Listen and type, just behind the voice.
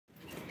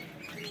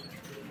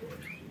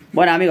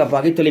Bueno amigos, pues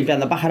aquí estoy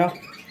limpiando pájaros.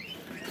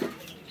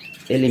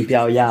 He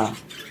limpiado ya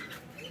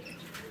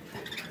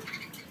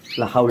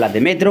las jaulas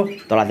de metro,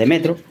 todas las de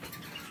metro.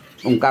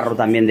 Un carro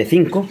también de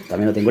 5,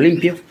 también lo tengo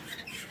limpio.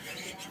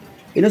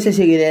 Y no sé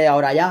si seguiré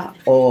ahora ya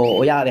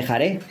o ya la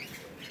dejaré.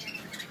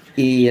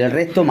 Y el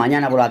resto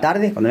mañana por la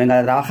tarde, cuando venga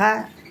de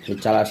trabajar, se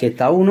echa la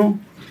siesta uno,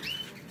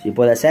 si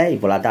puede ser, y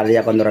por la tarde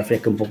ya cuando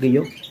refresque un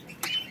poquillo,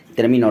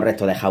 termino el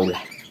resto de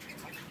jaulas.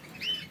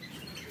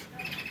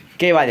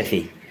 ¿Qué va a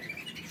decir?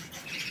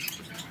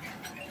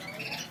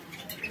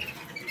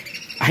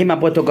 Ahí me ha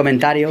puesto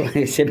comentarios,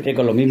 siempre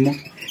con lo mismo,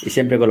 y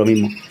siempre con lo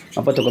mismo. Me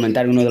ha puesto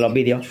comentarios en uno de los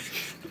vídeos,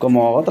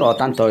 como otros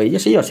tantos, y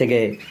yo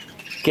sé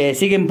que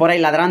siguen por ahí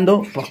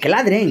ladrando, pues que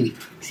ladren,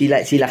 si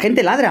la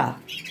gente ladra.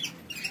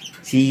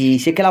 Si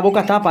es que la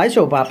boca está para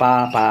eso,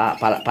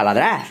 para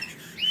ladrar,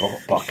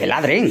 pues que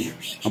ladren,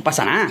 no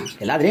pasa nada,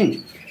 que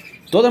ladren.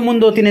 Todo el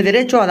mundo tiene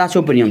derecho a dar su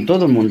opinión,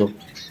 todo el mundo.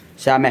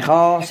 Sea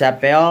mejor, sea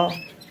peor,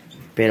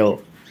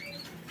 pero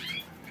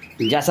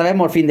ya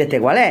sabemos el fin de este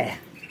cuál es.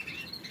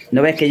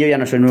 ¿No ves que yo ya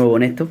no soy nuevo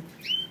en esto?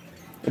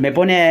 Me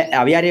pone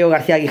Aviario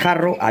García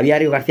Guijarro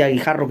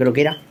creo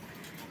que era.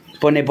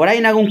 Pone, por ahí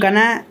en algún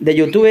canal de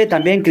YouTube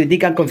también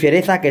critican con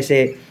fiereza que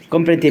se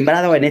compren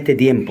timbrados en este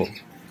tiempo.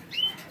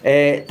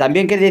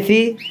 También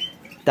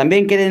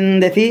quieren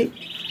decir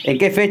en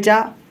qué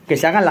fecha que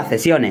se hagan las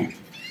cesiones.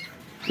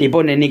 Y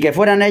pone, ni que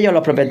fueran ellos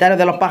los propietarios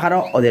de los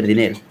pájaros o del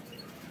dinero.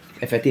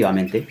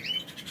 Efectivamente.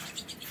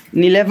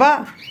 Ni les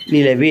va,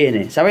 ni les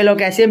viene. ¿Sabéis lo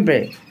que es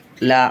siempre?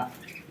 La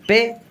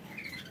P...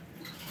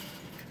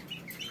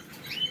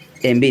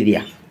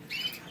 envidia.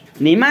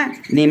 Ni más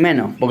ni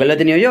menos. Porque lo he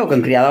tenido yo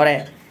con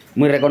criadores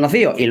muy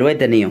reconocidos. Y lo he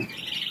tenido.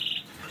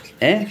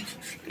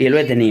 Y lo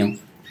he tenido.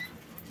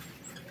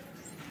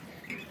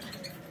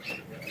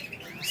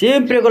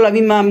 Siempre con la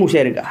misma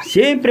muserga.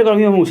 Siempre con la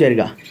misma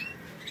muserga.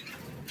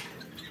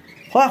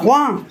 Joder,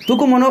 Juan,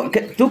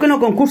 tú que no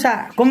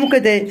concursas, ¿cómo que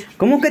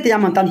te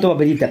llaman tanto para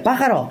pedirte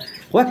pájaros?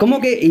 Joder,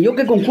 ¿cómo que? Y yo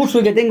que concurso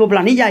y que tengo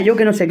planilla y yo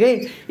que no sé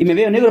qué, y me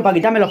veo negro para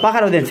quitarme los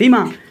pájaros de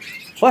encima.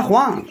 Joder,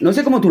 Juan, no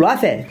sé cómo tú lo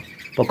haces.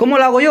 Pues ¿cómo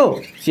lo hago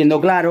yo?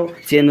 Siendo claro,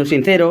 siendo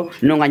sincero,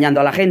 no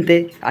engañando a la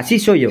gente. Así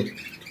soy yo.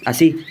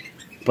 Así.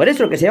 Por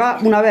eso que se lleva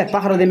una vez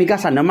pájaros de mi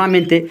casa,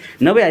 normalmente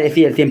no voy a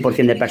decir el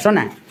 100% de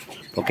personas.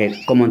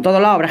 Porque como en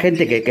todos lados habrá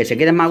gente que se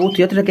quede más a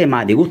gusto y otros se queden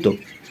más a disgusto.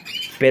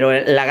 Pero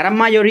la gran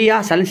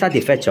mayoría salen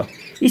satisfechos.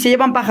 Y se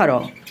llevan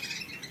pájaros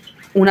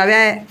una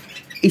vez,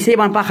 y se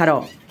llevan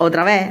pájaros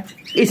otra vez,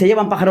 y se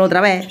llevan pájaros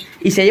otra vez,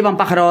 y se llevan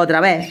pájaros otra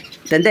vez.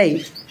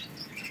 ¿Entendéis?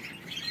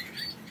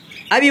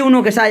 Había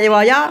uno que se ha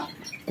llevado ya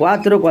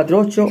 4,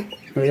 8,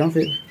 9,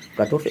 11,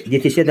 14,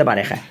 17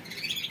 parejas.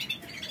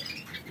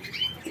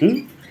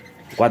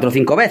 4 o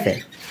 5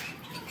 veces.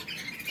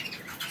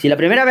 Si la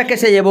primera vez que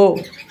se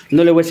llevó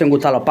no le hubiesen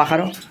gustado los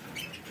pájaros,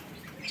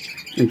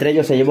 entre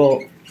ellos se llevó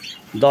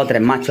 2 o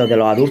 3 machos de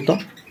los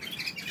adultos,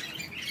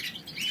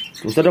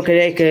 ¿vosotros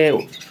queréis que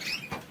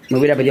me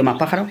hubiera pedido más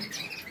pájaros?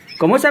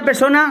 Como esa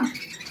persona,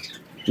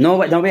 no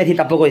voy a decir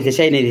tampoco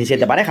 16 ni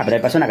 17 parejas, pero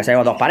hay personas que se han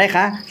llevado 2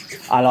 parejas,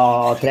 a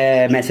los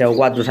 3 meses o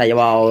 4 se ha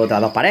llevado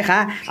otras 2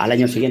 parejas, al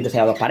año siguiente se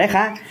ha llevado 2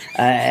 parejas,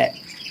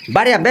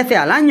 varias veces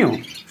al año,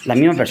 la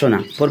misma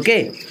persona. ¿Por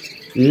qué?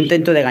 No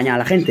intento de engañar a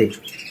la gente.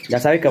 Ya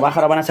sabéis que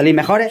pájaros van a salir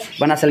mejores,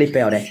 van a salir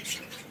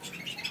peores.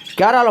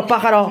 Que ahora los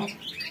pájaros,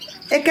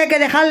 es que hay que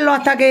dejarlos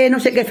hasta que no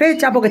sé qué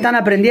fecha porque están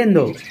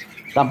aprendiendo.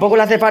 Tampoco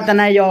le hace falta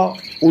a ellos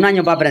un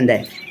año para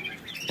aprender.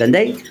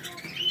 ¿Entendéis?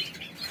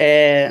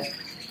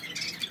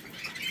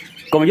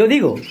 Como yo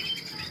digo,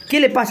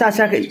 ¿qué le pasa a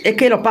esa gente? Es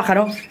que los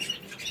pájaros,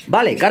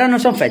 vale, que ahora no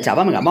son fechas,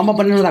 vamos a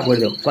ponernos de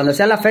acuerdo. Cuando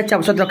sean las fechas,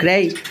 vosotros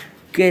creéis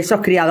que esos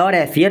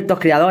criadores, ciertos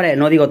criadores,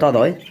 no digo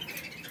todos,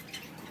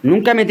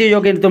 nunca he metido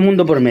yo que todo el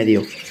mundo por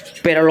medio,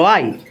 pero lo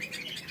hay.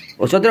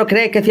 ¿Vosotros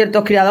creéis que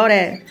ciertos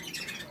criadores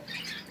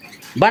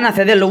van a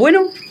ceder lo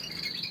bueno?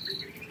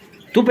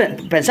 Tú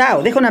pensad,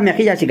 os dejo unas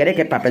mejillas si queréis,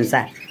 que es para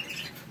pensar.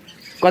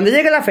 Cuando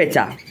llegue la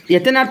fecha y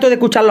estén hartos de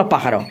escuchar los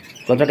pájaros,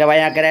 ¿vosotros que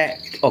vayan a querer,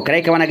 os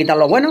creéis que van a quitar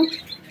lo bueno?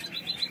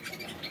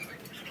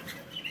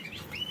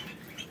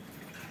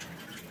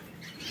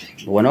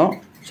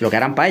 Bueno, se lo que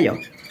harán para ellos.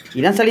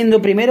 Irán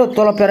saliendo primero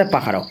todos los peores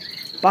pájaros.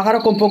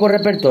 Pájaros con poco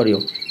repertorio,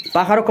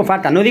 pájaros con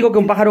falta. No digo que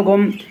un pájaro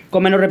con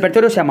menos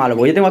repertorio sea malo,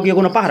 porque yo tengo aquí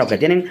algunos pájaros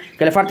que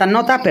le faltan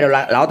notas, pero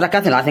las otras que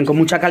hacen las hacen con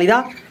mucha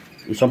calidad.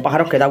 Y son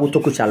pájaros que da gusto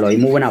escucharlos y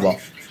muy buena voz.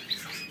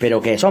 Pero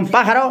que son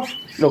pájaros,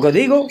 lo que os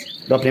digo,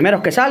 los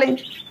primeros que salen,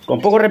 con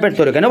poco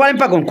repertorio, que no valen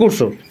para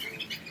concurso,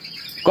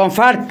 con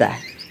falta.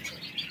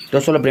 Todo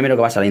eso es lo primero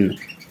que va saliendo.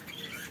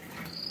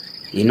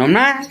 Y no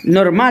más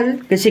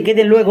normal que se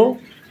queden luego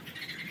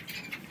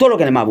todo lo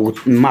que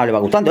más le va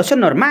gustando. Eso es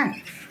normal.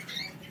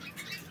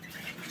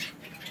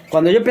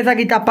 Cuando yo empecé a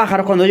quitar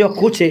pájaros, cuando yo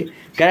escuche,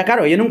 que era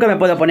claro, yo nunca me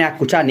puedo poner a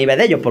escuchar ni ver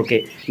de ellos,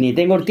 porque ni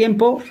tengo el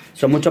tiempo,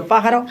 son muchos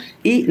pájaros,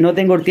 y no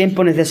tengo el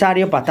tiempo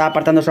necesario para estar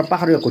apartando esos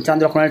pájaros y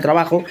escuchándolos con el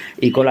trabajo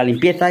y con la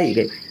limpieza. Y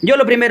que yo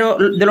lo primero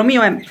de lo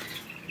mío es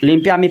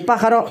limpiar mis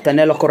pájaros,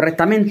 tenerlos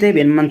correctamente,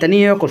 bien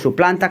mantenidos, con sus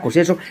plantas, con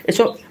eso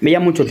me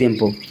lleva mucho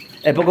tiempo.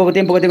 el poco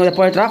tiempo que tengo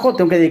después del trabajo,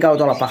 tengo que dedicarlo a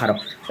todos los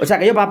pájaros. O sea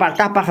que yo para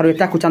apartar pájaros y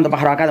estar escuchando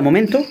pájaros a cada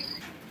momento,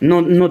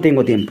 no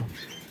tengo tiempo.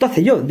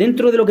 Entonces yo,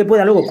 dentro de lo que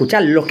pueda, luego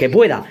escuchar los que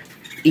pueda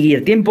y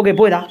el tiempo que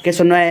pueda, que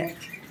eso no es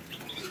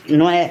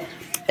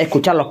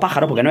escuchar los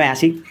pájaros, porque no es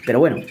así, pero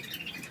bueno.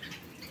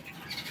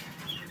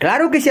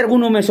 Claro que si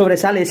alguno me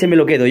sobresale, ese me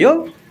lo quedo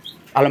yo.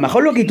 A lo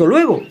mejor lo quito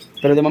luego,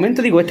 pero de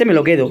momento digo, este me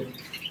lo quedo.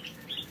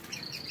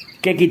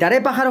 ¿Que quitaré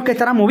pájaros que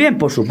estarán muy bien?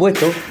 Por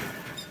supuesto.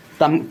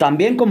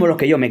 También como los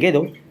que yo me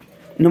quedo.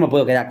 No me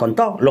puedo quedar con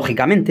todos,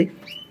 lógicamente.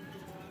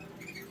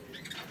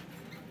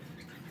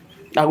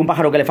 Algún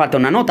pájaro que le falta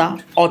una nota,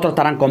 otros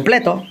estarán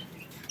completos.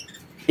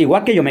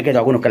 Igual que yo me quedo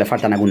algunos que le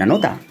faltan alguna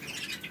nota.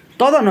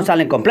 Todos no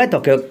salen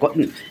completos. Que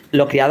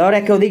los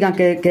criadores que os digan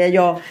que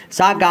ellos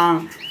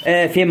sacan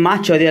 100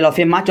 machos y de los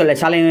 100 machos le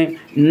salen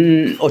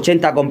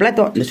 80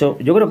 completos, eso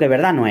yo creo que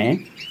verdad no es,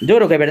 ¿eh? Yo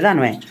creo que verdad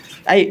no es.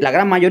 Hay la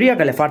gran mayoría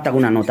que le falta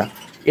alguna nota.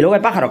 Y luego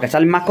hay pájaros que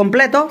salen más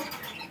completos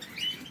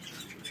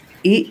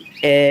y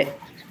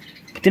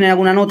tienen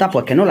alguna nota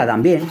pues que no la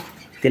dan bien.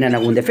 Tienen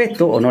algún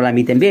defecto o no la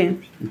emiten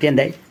bien.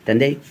 ¿Entiendes?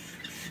 ¿Entendéis?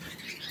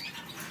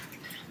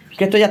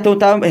 Que esto ya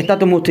está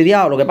todo muy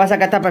estudiado. Lo que pasa es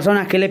que a estas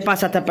personas, ¿qué les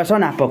pasa a estas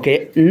personas?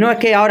 Porque no es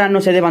que ahora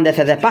no se deban de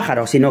ceder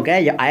pájaros, sino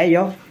que a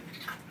ellos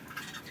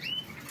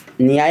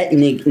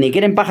ni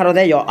quieren pájaros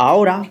de ellos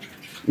ahora,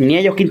 ni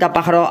ellos quitan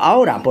pájaros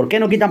ahora. ¿Por qué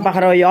no quitan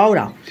pájaros ellos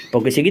ahora?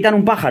 Porque si quitan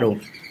un pájaro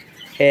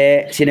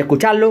sin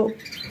escucharlo,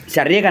 se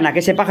arriesgan a que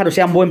ese pájaro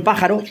sea un buen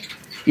pájaro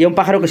y es un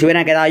pájaro que se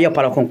hubieran quedado ellos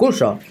para los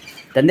concursos.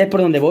 ¿Entendéis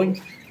por dónde voy?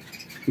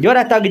 Yo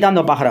ahora he estado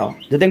quitando pájaros.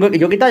 Yo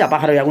he quitado ya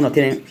pájaros y algunos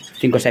tienen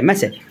 5 o 6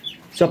 meses.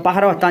 Esos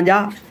pájaros están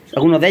ya,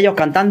 algunos de ellos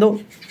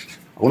cantando,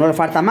 algunos les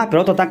faltan más,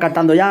 pero otros están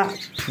cantando ya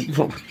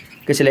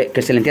que se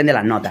le entienden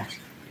las notas.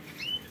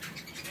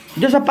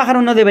 Yo esos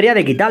pájaros no debería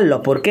de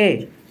quitarlos. ¿Por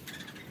qué?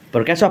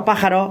 Porque esos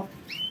pájaros,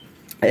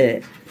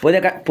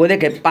 puede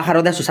que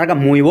pájaros de esos salgan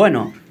muy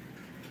buenos.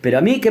 Pero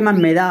a mí, ¿qué más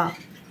me da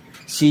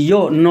si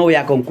yo no voy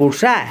a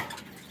concursar?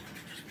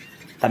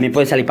 También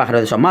pueden salir pájaros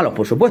de esos malos,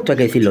 por supuesto, hay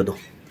que decirlo todo.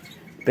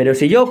 Pero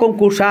si yo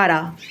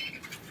concursara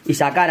y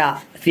sacara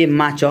 100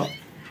 machos,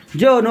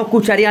 yo no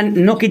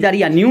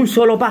quitaría ni un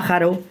solo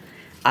pájaro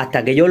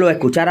hasta que yo lo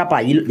escuchara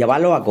para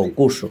llevarlo a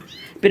concurso.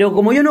 Pero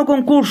como yo no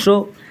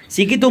concurso,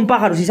 si quito un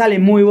pájaro, si sale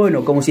muy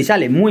bueno, como si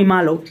sale muy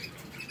malo,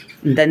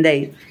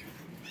 ¿entendéis?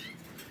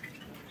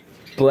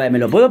 Pues me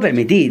lo puedo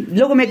permitir.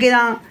 Luego me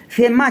quedan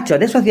 100 machos,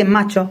 de esos 100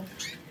 machos,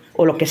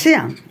 o los que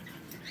sean.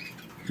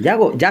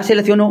 Ya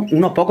selecciono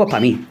unos pocos para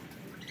mí.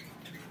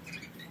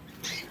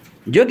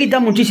 Yo he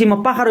quitado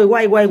muchísimos pájaros,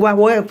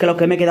 igual, que los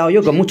que me he quedado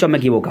yo, que muchos me he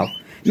equivocado.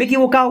 Me he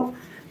equivocado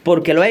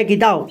porque los he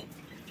quitado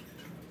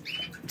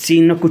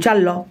sin no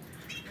escucharlos.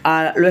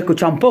 Lo he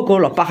escuchado un poco,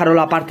 los pájaros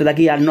los aparto de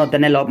aquí al no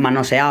tenerlos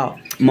manoseados,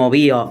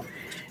 movidos.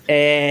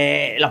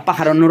 Los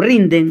pájaros no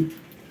rinden,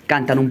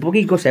 cantan un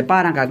poquito, se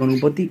paran, cantan un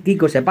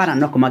poquito, se paran,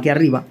 no es como aquí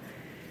arriba.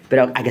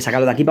 Pero hay que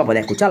sacarlo de aquí para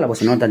poder escucharlo, porque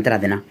si no, no te enteras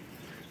de nada.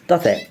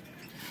 Entonces,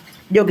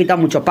 yo he quitado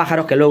muchos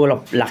pájaros que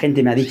luego la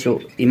gente me ha dicho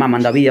y me ha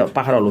mandado vídeos,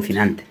 pájaros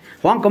alucinantes.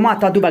 Juan, ¿cómo has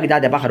estado tú para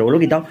quitarte pájaros? Pues lo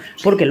he quitado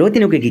porque lo he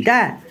tenido que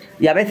quitar.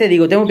 Y a veces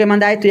digo, tengo que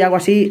mandar esto y hago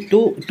así,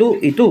 tú,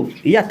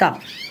 y ya está.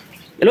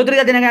 El otro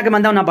día tenía que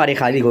mandar una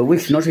pareja y digo,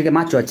 uy, no sé qué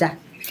macho echar.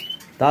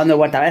 Estaba dando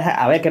vuelta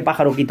a ver qué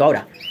pájaro quito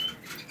ahora.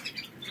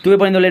 Estuve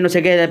poniéndole no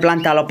sé qué de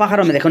planta a los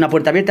pájaros, me dejé una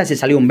puerta abierta y se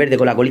salió un verde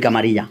con la colica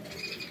amarilla.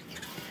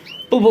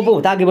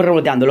 Estaba aquí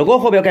revoloteando. Lo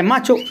cojo, veo que es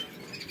macho.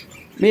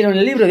 Miro en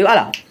el libro y digo,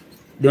 ¡hala!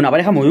 De una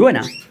pareja muy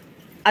buena.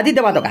 A ti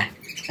te va a tocar.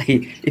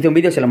 Hice un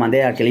vídeo, se lo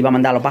mandé al que le iba a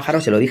mandar a los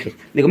pájaros, se lo dije.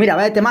 Digo, mira,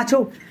 ¿ves este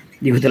macho?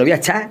 Digo, te lo voy a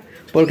echar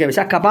porque se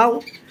ha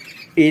escapado.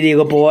 Y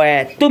digo,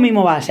 pues tú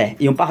mismo vas a ser.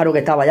 Y un pájaro que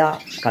estaba ya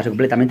casi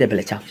completamente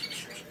pelechado.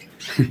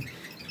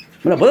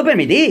 Me lo puedo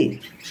permitir.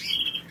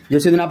 Yo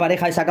soy de una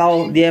pareja, he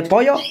sacado 10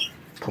 pollos,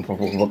 pues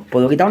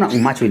puedo quitar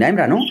un macho y una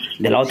hembra, ¿no?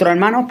 De los otros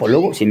hermanos, pues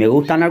luego, si me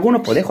gustan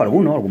algunos, pues dejo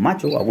alguno, algún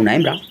macho o alguna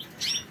hembra.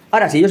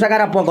 Ahora, si yo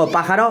sacara pocos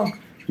pájaros,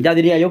 ya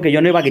diría yo que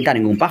yo no iba a quitar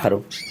ningún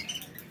pájaro.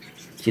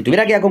 Si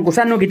tuviera que ir a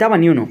concursar, no quitaba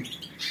ni uno.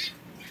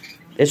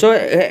 Eso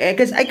es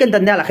que hay que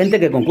entender a la gente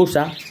que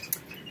concursa.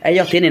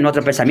 Ellos tienen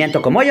otros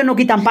pensamientos. Como ellos no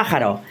quitan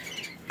pájaros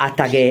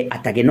hasta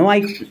que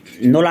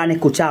no lo han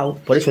escuchado,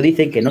 por eso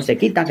dicen que no se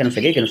quitan, que no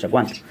sé qué, que no sé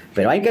cuánto.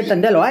 Pero hay que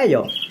entenderlo a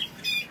ellos.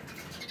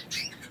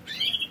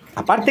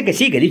 Aparte que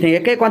sí, que dicen,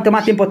 es que cuanto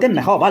más tiempo estén,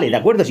 mejor. Vale, de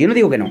acuerdo, si yo no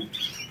digo que no.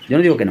 Yo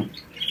no digo que no.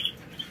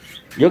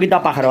 Yo he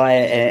quitado pájaros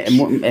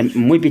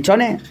muy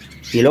pichones.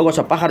 Y luego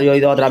esos pájaros, yo he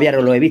ido a otra vía,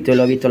 lo he visto en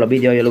los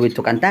vídeos, yo lo he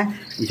visto cantar.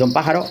 Y son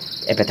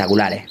pájaros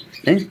espectaculares,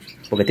 ¿eh?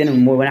 Porque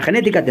tienen muy buena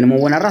genética, tienen muy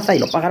buena raza. Y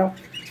los pájaros,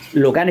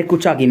 lo que han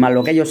escuchado aquí, más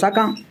lo que ellos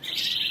sacan,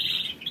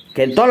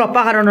 que en todos los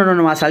pájaros no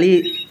nos va a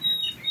salir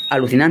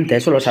alucinante.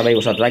 Eso lo sabéis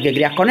vosotros. Hay que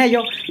criar con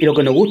ellos. Y lo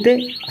que nos guste,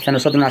 hacer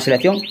nosotros una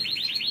selección.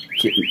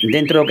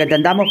 Dentro de lo que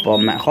entendamos, pues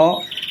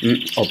mejor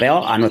o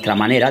peor a nuestra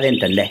manera de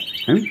entender,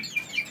 ¿eh?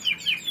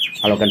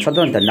 A lo que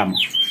nosotros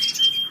entendamos.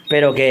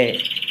 Pero que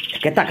es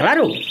que está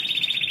claro.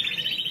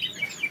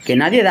 Que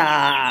nadie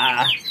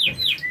da...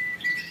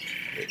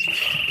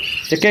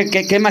 Es que,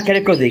 ¿qué más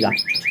queréis que os diga?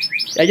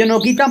 Ellos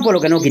no quitan por lo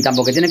que no quitan,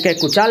 porque tienen que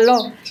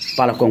escucharlos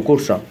para los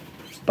concursos,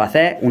 para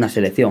hacer una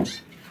selección,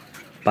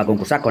 para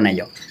concursar con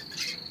ellos.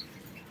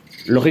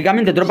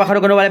 Lógicamente, otro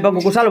pájaro que no vale para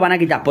concursar lo van a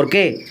quitar. ¿Por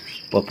qué?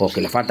 Pues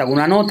porque le falta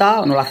alguna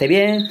nota, o no lo hace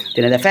bien,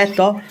 tiene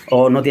defectos,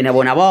 o no tiene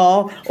buena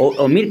voz,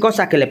 o mil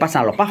cosas que le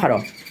pasan a los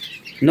pájaros.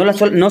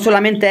 No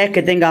solamente es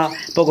que tenga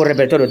poco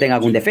repertorio, tenga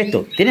algún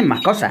defecto, tienen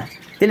más cosas,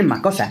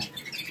 Entonces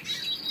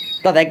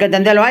hay que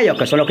entenderlo a ellos,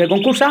 que son los que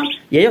concursan,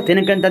 y ellos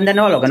tienen que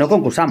entendernos a los que no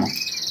concursamos.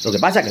 Lo que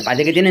pasa es que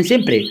parece que tienen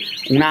siempre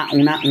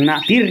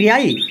una tirria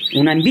ahí,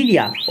 una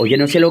envidia, o yo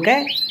no sé lo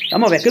que es.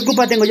 Vamos a ver, ¿qué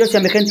culpa tengo yo si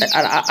a mi gente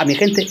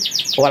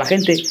o a la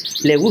gente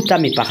le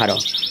gustan mis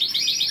pájaros?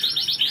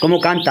 ¿Cómo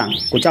cantan?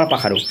 Escucha a los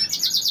pájaros.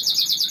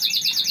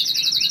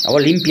 La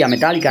voz limpia,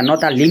 metálica,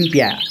 notas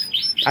limpias,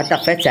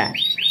 altas fechas.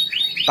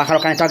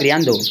 Pájaros que han estado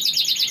criando.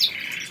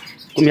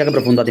 Mira qué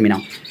profundo ha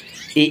terminado.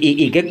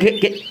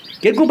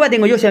 ¿Qué culpa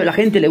tengo yo si a la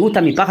gente le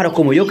gustan mis pájaros,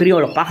 como yo crío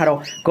los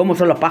pájaros, cómo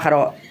son los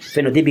pájaros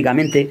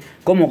fenotípicamente,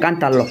 cómo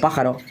cantan los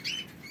pájaros?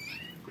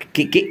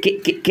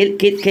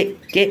 ¿Qué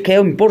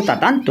os importa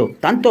tanto?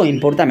 Tanto os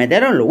importa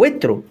meteros en lo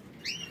vuestro.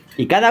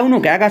 Y cada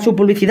uno que haga su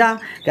publicidad,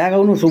 que haga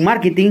uno su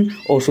marketing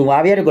o su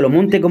aviario, que lo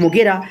monte como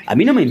quiera, a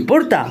mí no me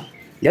importa.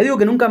 Ya digo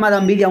que nunca me ha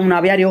dado envidia un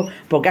aviario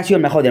porque ha sido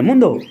el mejor del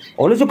mundo.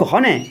 ¡Ole sus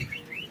cojones!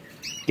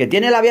 Que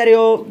tiene el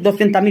aviario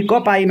 200.000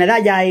 copas y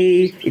medallas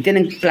y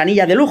tienen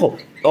planillas de lujo.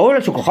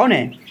 ¡Ole sus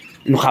cojones!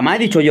 No, jamás he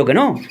dicho yo que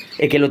no.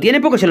 Es que lo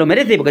tiene porque se lo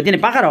merece, porque tiene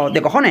pájaros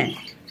de cojones.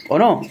 ¿O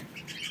no?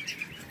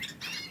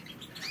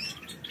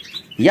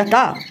 Y ya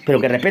está, pero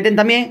que respeten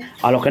también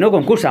a los que no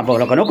concursan, porque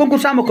los que no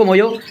concursamos como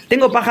yo,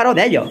 tengo pájaros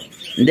de ellos,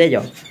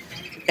 ellos,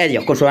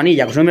 con su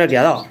anilla, con su número de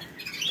criador,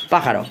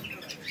 pájaros,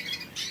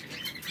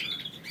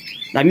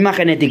 la misma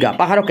genética,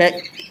 pájaros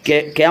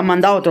que han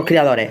mandado otros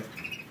criadores,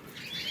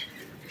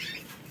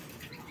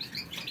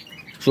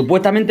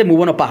 supuestamente muy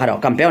buenos pájaros,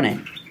 campeones.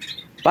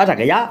 Pasa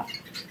que ya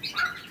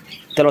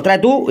te los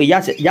traes tú y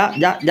ya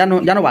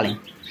no valen,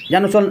 ya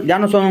no son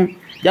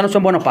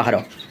buenos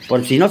pájaros.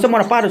 Por si no son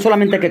buenos pájaros,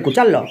 solamente hay que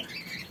escucharlos.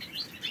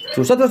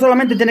 Vosotros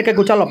solamente tenéis que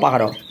escuchar los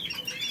pájaros.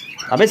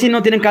 A ver si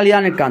no tienen calidad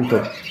en el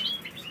canto.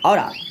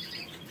 Ahora,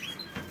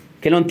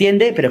 que no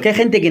entiende, pero es que hay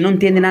gente que no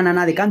entiende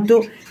nada de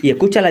canto y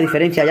escucha la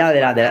diferencia ya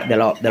de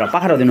los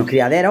pájaros de unos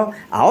criaderos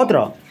a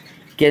otros.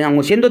 Que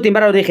aun siendo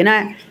timbales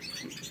originales,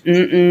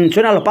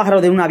 suenan los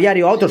pájaros de un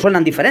aviario a otros,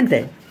 suenan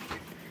diferentes.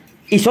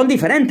 Y son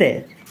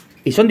diferentes.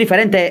 Y son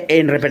diferentes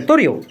en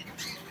repertorio.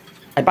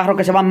 Hay pájaros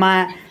que se van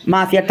más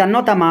a ciertas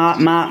notas, más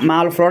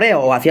a los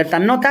floreos o a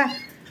ciertas notas.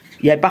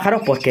 Y hay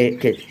pájaros pues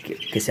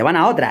que se van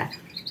a otras.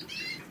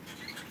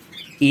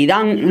 Y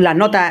dan las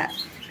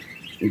notas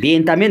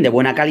bien también, de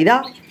buena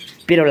calidad,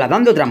 pero las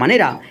dan de otra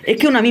manera. Es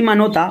que una misma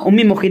nota, un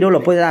mismo giro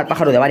lo puede dar el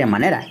pájaro de varias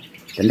maneras.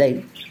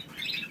 ¿Entendéis?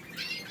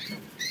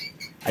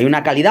 Hay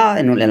una calidad,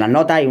 en las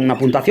notas hay una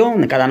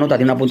puntuación, en cada nota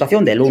tiene una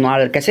puntuación del 1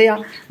 al que sea.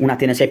 Unas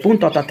tienen 6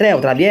 puntos, otras 3,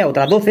 otras 10,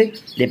 otras 12.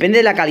 Depende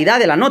de la calidad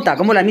de la nota,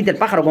 cómo la emite el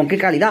pájaro, con qué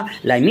calidad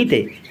la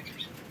emite.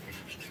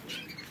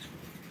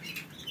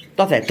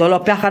 Entonces, todos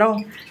los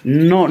pájaros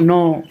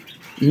no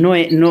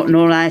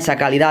dan esa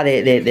calidad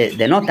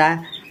de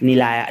notas, ni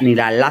la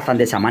enlazan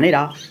de esa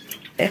manera.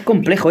 Es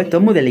complejo esto,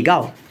 es muy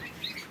delicado.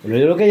 Pero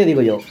es lo que yo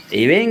digo yo.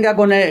 Y venga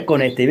con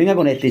este, y venga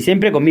con este, y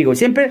siempre conmigo, y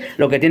siempre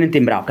los que tienen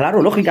timbrados.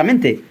 Claro,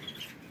 lógicamente.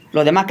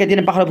 Los demás que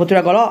tienen pájaros de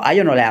postura de color, a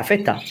ellos no les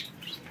afecta.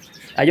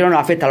 A ellos no les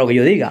afecta lo que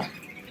yo diga.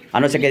 A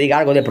no ser que diga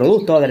algo de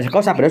productos, de esas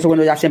cosas, pero eso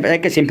bueno, ya siempre,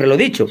 es que siempre lo he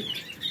dicho.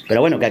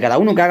 Pero bueno, que cada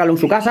uno que haga en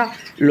su casa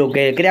lo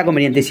que crea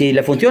conveniente. Y si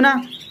le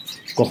funciona,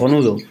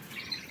 cojonudo.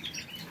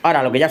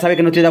 Ahora, lo que ya sabéis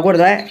que no estoy de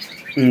acuerdo es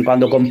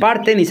cuando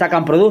comparten y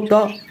sacan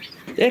productos.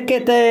 Es que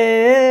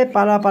este es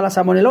para la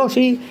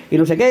salmonelosis y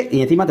no sé qué.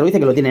 Y encima te lo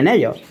dicen que lo tienen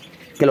ellos.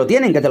 Que lo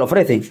tienen, que te lo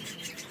ofrecen.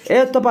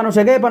 Esto para no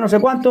sé qué, para no sé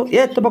cuánto. Y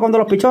esto para cuando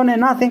los pichones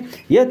nacen.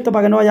 Y esto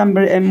para que no haya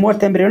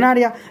muerte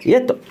embrionaria. Y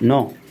esto,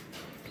 no.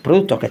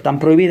 Productos que están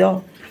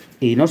prohibidos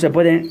y no se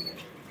pueden.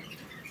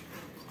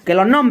 Que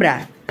los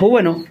nombras, pues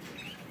bueno.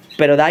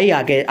 Pero de ahí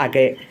a que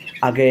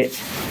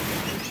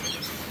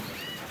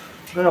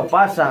 ¿qué os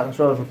pasa? ¿Os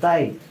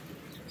asustáis?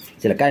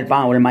 Se les cae el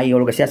pan o el maíz o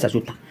lo que sea, se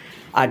asusta.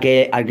 A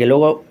que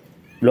luego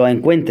lo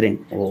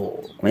encuentren.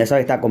 O como ya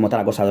sabes, está como está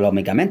la cosa de los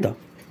medicamentos,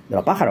 de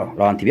los pájaros,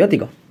 los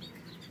antibióticos.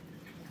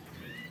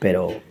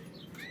 Pero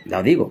ya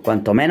os digo,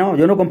 cuanto menos,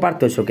 yo no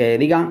comparto eso, que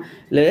digan,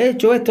 le he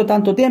hecho esto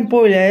tanto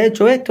tiempo y le he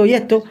hecho esto y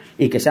esto,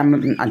 y que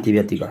sean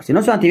antibióticos. Si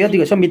no son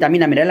antibióticos, son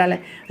vitaminas minerales,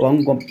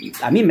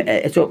 a mí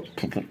eso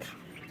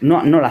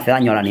no le hace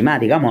daño al animal,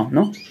 digamos,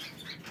 ¿no?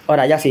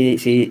 Ahora ya,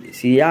 si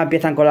ya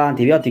empiezan con los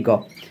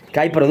antibióticos, que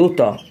hay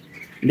productos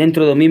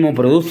dentro del mismo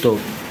producto,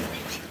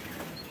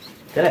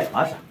 ¿qué les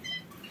pasa?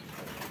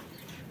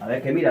 A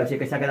ver, que mira, a ver si es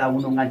que se ha quedado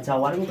uno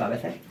enganchado o algo, que a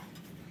veces,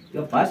 ¿qué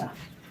os pasa?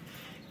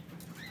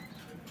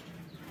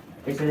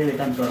 ¿Qué se debe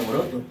tanto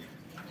alboroto?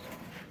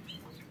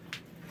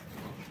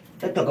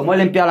 Esto, como he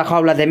limpiado las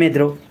jaulas de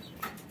metro,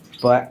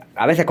 pues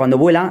a veces cuando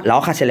vuelan, las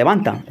hojas se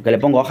levantan, porque le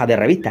pongo hojas de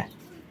revistas,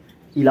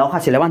 y las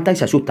hojas se levantan y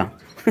se asustan.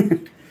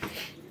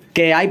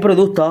 Que hay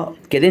productos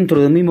que dentro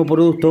del mismo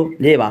producto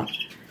lleva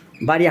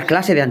varias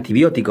clases de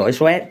antibióticos.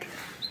 Eso es...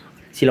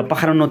 Si los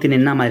pájaros no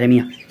tienen nada, madre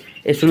mía.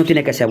 Eso no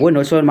tiene que ser bueno.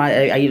 Eso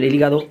ahí el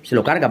hígado se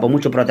lo carga por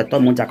mucho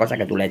protector, muchas cosas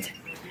que tú le eches.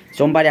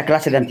 Son varias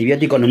clases de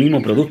antibióticos en el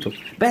mismo producto.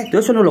 ¿Ves?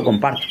 Todo eso no lo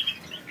comparto.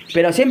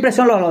 Pero siempre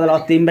son los de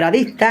los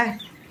timbradistas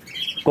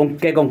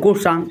que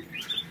concursan.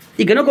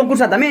 Y que no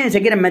concursan también,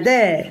 se quieren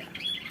meter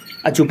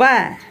a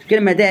chupar.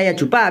 Quieren meter ahí a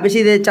chupar. A ver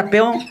si de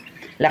chaspeón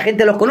la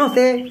gente los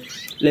conoce,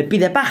 les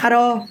pide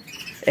pájaros.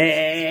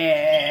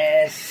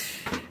 Es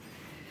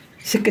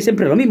que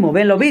siempre es lo mismo.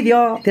 Ven los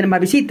vídeos, tienen más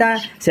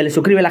visitas, se les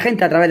suscribe la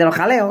gente a través de los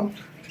jaleos,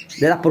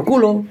 le das por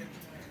culo.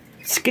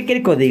 ¿Qué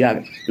queréis que os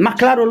diga? Más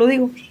claro lo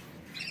digo.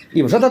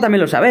 Y vosotros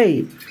también lo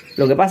sabéis.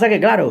 Lo que pasa es que,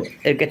 claro,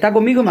 el que está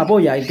conmigo me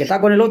apoya, el que está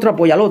con el otro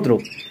apoya al otro.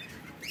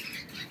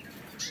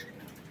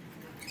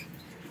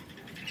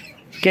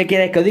 ¿Qué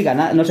queréis que os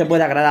diga? No se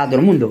puede agradar a todo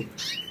el mundo.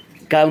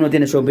 Cada uno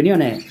tiene sus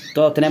opiniones,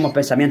 todos tenemos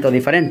pensamientos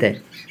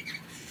diferentes.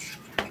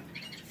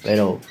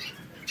 Pero...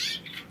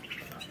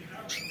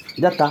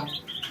 ya está.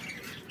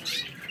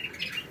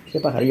 ¿Qué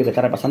pajarillo que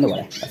está repasando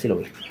cuál es? Así lo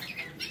veo.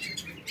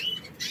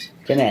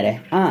 ¿Quién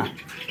eres? Ah,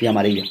 y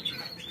amarillo.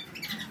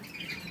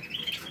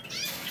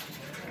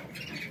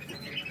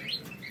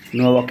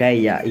 Nuevo que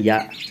hay ya, y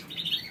ya.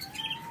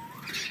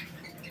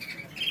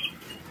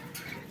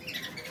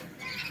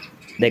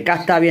 De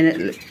casta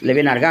viene, le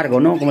viene al gargo,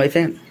 ¿no? Como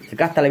dicen, de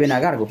casta le viene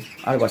al gargo,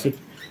 algo así.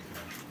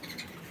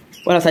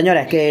 Bueno,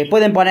 señores, que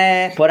pueden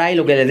poner por ahí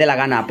lo que les dé la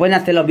gana. Pueden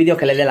hacer los vídeos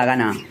que les dé la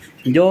gana.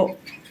 Yo,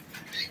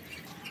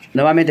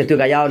 normalmente estoy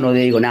callado, no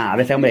digo nada. A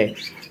veces, hombre,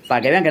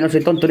 para que vean que no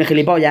soy tonto ni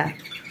gilipollas,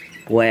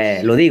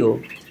 pues lo digo.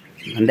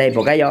 ¿Entendéis?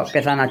 Porque ellos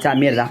empiezan a echar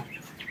mierda.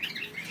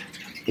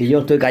 Y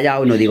yo estoy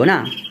callado y no digo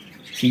nada.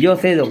 Si yo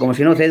cedo como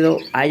si no cedo,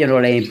 a ellos no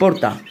les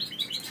importa.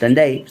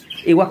 ¿Entendéis?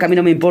 Igual que a mí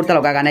no me importa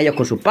lo que hagan ellos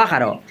con sus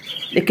pájaros.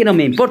 Es que no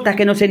me importa, es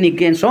que no sé ni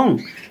quién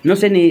son. No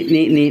sé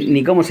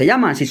ni cómo se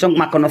llaman, si son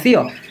más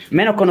conocidos.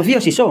 Menos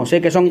conocidos si son.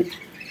 Sé que son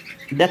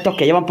de estos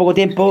que llevan poco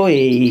tiempo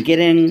y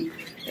quieren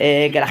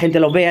que la gente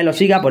los vea y los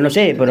siga, pues no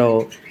sé.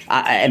 Pero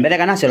en vez de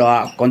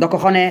ganárselo con dos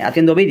cojones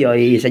haciendo vídeos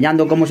y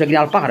enseñando cómo se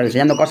crían los pájaros,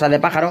 enseñando cosas de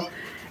pájaros,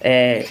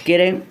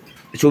 quieren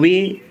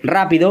subir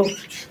rápido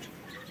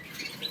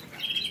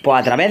pues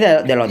a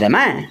través de los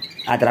demás.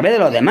 A través de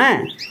los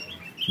demás.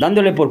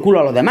 Dándole por culo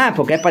a los demás,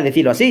 porque es para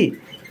decirlo así.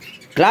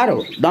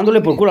 Claro,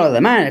 dándole por culo a los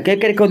demás. ¿Qué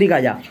queréis que os diga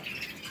ya?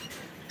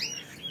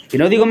 Y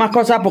no digo más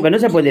cosas porque no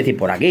se puede decir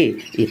por aquí.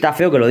 Y está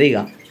feo que lo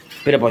diga.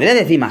 Pero podría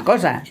decir más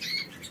cosas.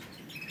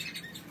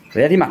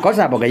 Podría decir más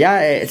cosas porque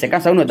ya se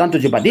cansa uno de tanto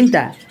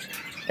chupatinta.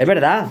 Es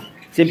verdad.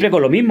 Siempre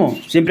con lo mismo.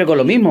 Siempre con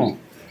lo mismo.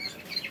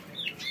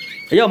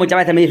 Y yo muchas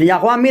veces me dicen, ya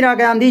Juan, mira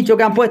que han dicho,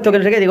 que han puesto, que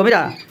no sé qué. Digo,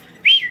 mira.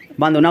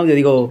 Mando un audio,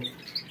 digo,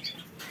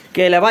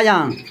 que les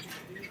vayan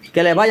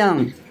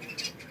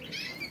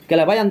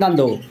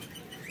dando.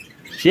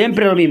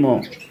 Siempre lo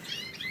mismo.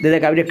 Desde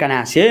que abrí el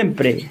canal,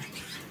 siempre.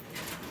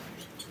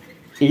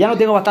 Y ya no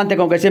tengo bastante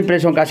con que siempre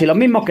son casi los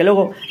mismos, que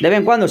luego de vez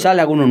en cuando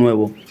sale alguno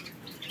nuevo.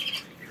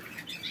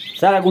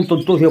 Sale algún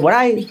tontucio por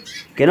ahí,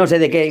 que no sé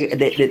de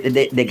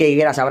qué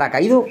higuera se habrá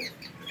caído.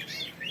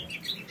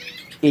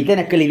 Y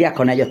tienes que lidiar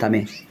con ellos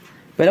también.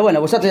 Pero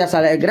bueno, vosotros ya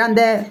sabéis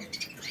grandes,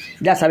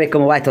 ya sabéis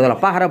cómo va esto de los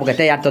pájaros, porque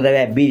estáis hartos de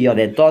ver vídeos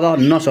de todos,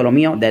 no solo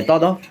míos, de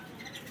todos.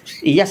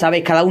 Y ya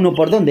sabéis cada uno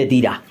por dónde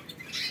tira.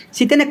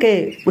 Si tienes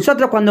que...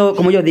 Vosotros cuando,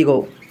 como yo os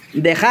digo,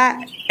 dejad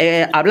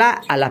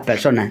hablar a las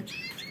personas.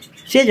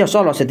 Si ellos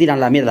solos se tiran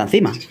la mierda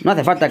encima, no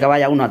hace falta que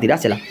vaya uno a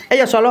tirársela.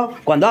 Ellos solos,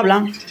 cuando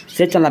hablan,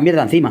 se echan la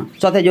mierda encima.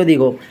 Entonces yo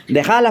digo,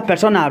 dejad a las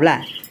personas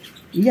hablar.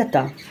 Y ya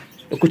está.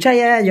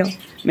 Escucháis a ellos,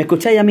 me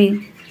escucháis a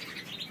mí.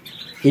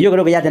 Y yo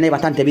creo que ya tenéis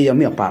bastantes vídeos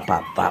míos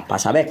para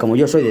saber cómo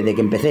yo soy desde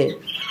que empecé.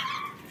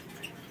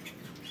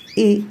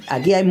 Y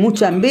aquí hay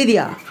mucha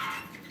envidia.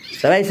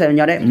 ¿Sabéis,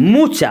 señores?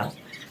 Mucha.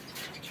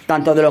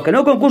 Tanto de los que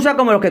no concursan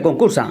como de los que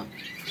concursan.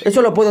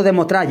 Eso lo puedo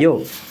demostrar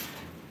yo.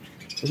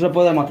 Eso lo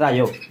puedo demostrar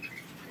yo.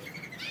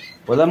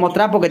 Puedo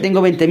demostrar porque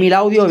tengo 20.000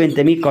 audios y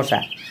 20.000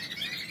 cosas.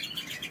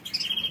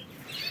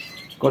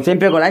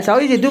 Siempre con la esa.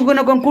 Oye, si tú que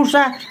no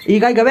concursas y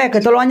que hay que ver que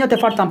todos los años te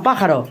faltan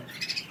pájaros.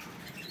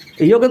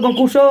 Y yo que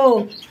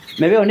concurso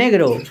me veo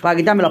negro para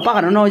quitarme los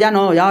pájaros. No, ya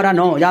ahora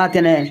no. Ya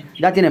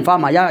tienen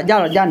fama.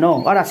 Ya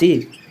no. Ahora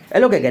sí.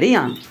 Es lo que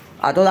querían.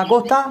 A toda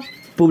costa,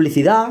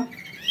 publicidad.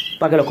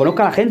 Para que los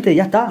conozca la gente,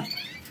 ya está.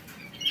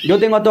 Yo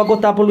tengo a toda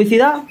costa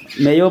publicidad,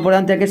 me llevo por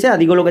delante que sea,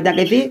 digo lo que tenga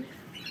que decir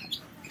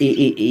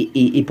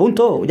y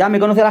punto. Ya me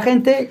conoce la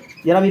gente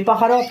y ahora mis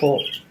pájaros,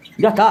 pues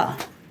ya está.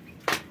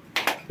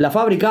 La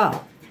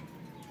fábrica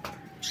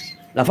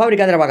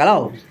del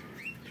bacalao.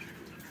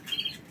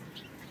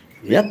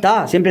 Ya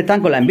está, siempre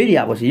están con la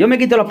envidia. Pues si yo me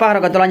quito los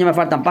pájaros, que todo el año me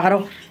faltan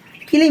pájaros,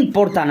 ¿qué le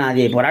importa a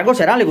nadie? Por algo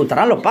será, le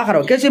gustarán los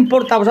pájaros. ¿Qué os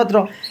importa a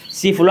vosotros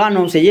si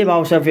fulano se lleva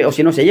o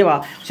si no se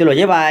lleva? Se lo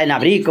lleva en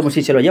abril como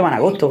si se lo lleva en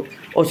agosto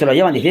o se lo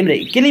lleva en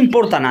diciembre. ¿Qué le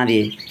importa a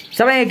nadie?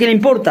 ¿Sabes qué le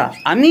importa?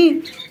 A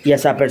mí y a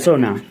esa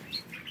persona.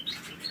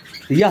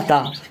 Y ya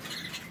está.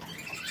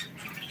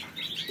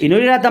 Y no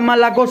irá tan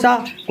mal la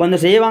cosa cuando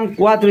se llevan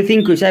 4,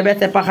 5 y 6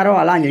 veces pájaros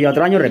al año y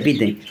otro año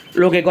repiten.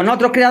 Lo que con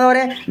otros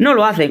creadores no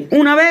lo hacen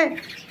una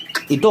vez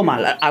y toma.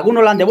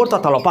 Algunos lo han devuelto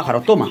hasta los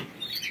pájaros, toma.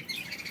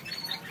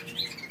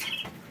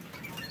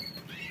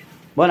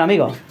 Bueno,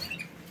 amigos,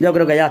 yo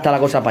creo que ya está la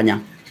cosa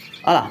apañada.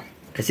 ¡Hala!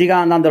 Que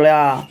sigan dándole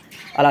a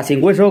la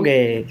sin hueso,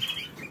 que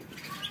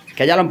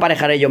ya lo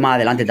emparejaré yo más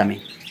adelante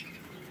también.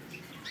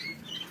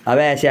 A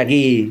ver si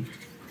aquí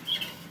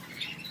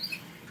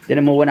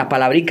tienen muy buenas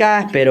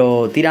palabricas,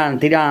 pero tiran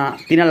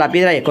la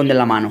piedra y esconden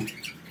la mano.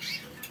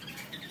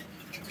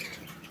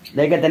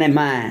 Hay que tener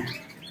más.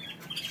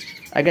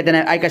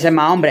 Hay que ser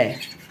más hombres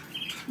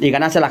y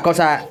ganarse las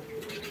cosas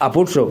a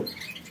pulso,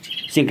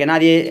 sin que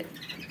nadie.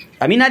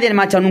 A mí nadie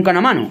me ha echado nunca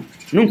una mano.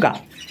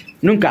 Nunca.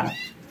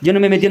 Yo no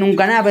me he metido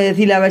nunca nada para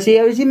decirle a ver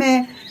si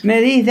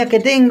me dices que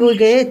tengo y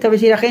que esto, a ver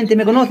si la gente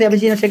me conoce, a ver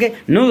si no sé qué.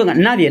 No,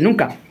 nadie,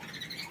 nunca.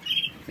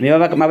 Me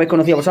habéis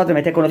conocido vosotros, me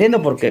estáis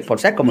conociendo por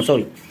ser como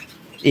soy.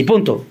 Y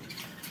punto.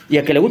 Y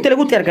al que le guste,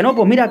 y al que no,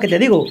 pues mira, que te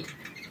digo.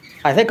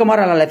 Hacéis como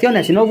ahora las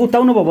lecciones. Si no os gusta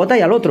uno, pues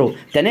votáis al otro.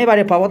 ¿Tenéis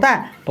varios para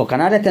votar? Pues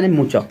canales tenéis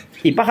muchos.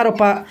 Y pájaros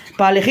para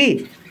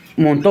elegir,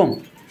 un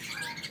montón.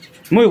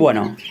 Muy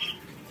bueno.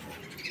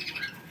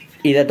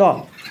 Y de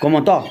todos,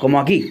 como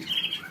aquí.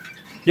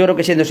 Yo creo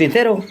que siendo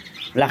sincero,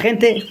 la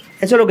gente,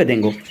 eso es lo que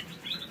tengo.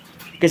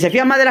 Que se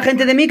fían más de la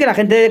gente de mí que la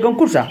gente de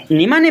concursa.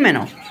 Ni más ni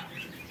menos.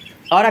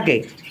 ¿Ahora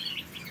qué?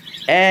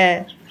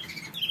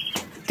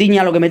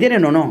 ¿Tiña lo que me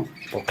tienen o no?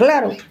 Pues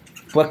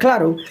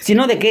claro. Si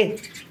no, ¿de qué?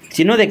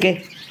 Si no, ¿de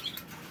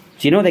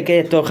qué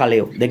esto es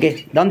jaleo? ¿De qué?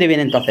 ¿De dónde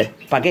viene entonces?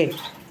 ¿Para qué?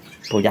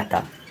 Pues ya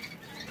está.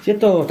 Si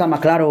esto está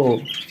más claro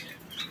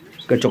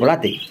que el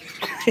chocolate.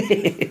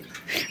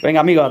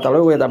 Venga, amigos, hasta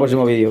luego y hasta el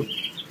próximo vídeo.